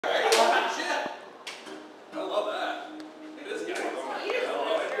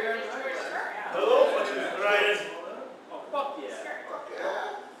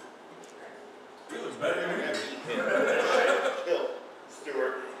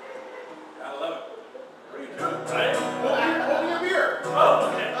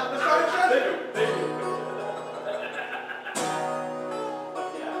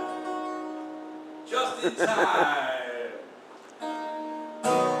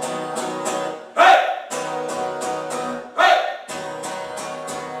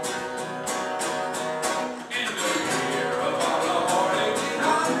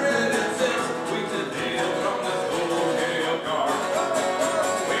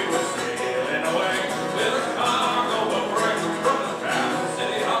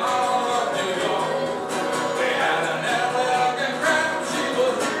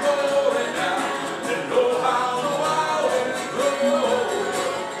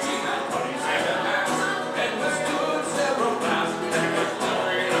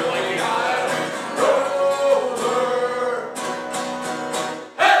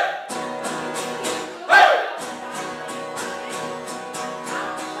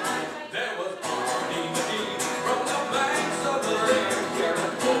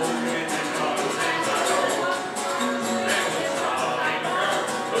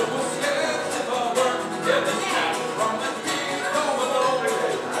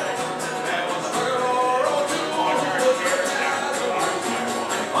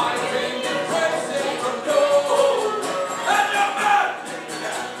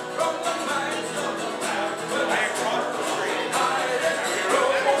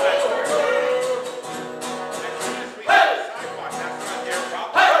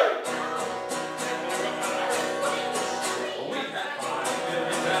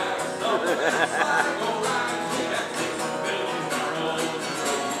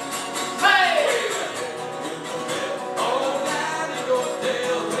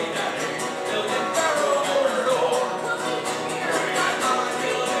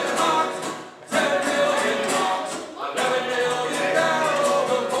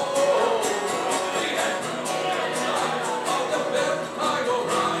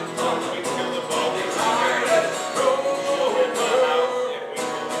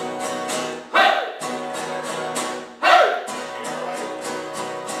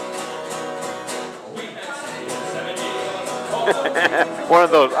one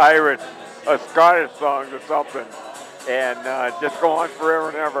of those Irish, Scottish songs or something, and just go on forever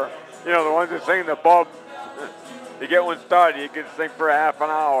and ever. You know, the ones that sing in the pub, you get one started, you can sing for half an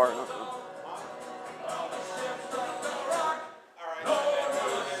hour.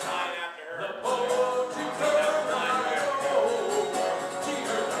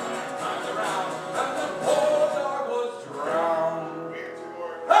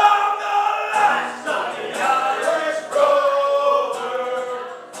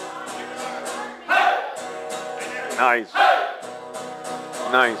 Nice.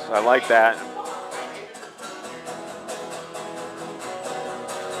 Nice. I like that.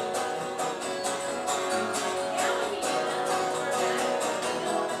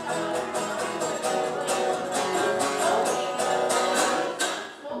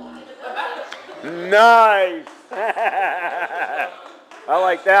 Nice. I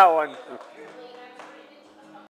like that one.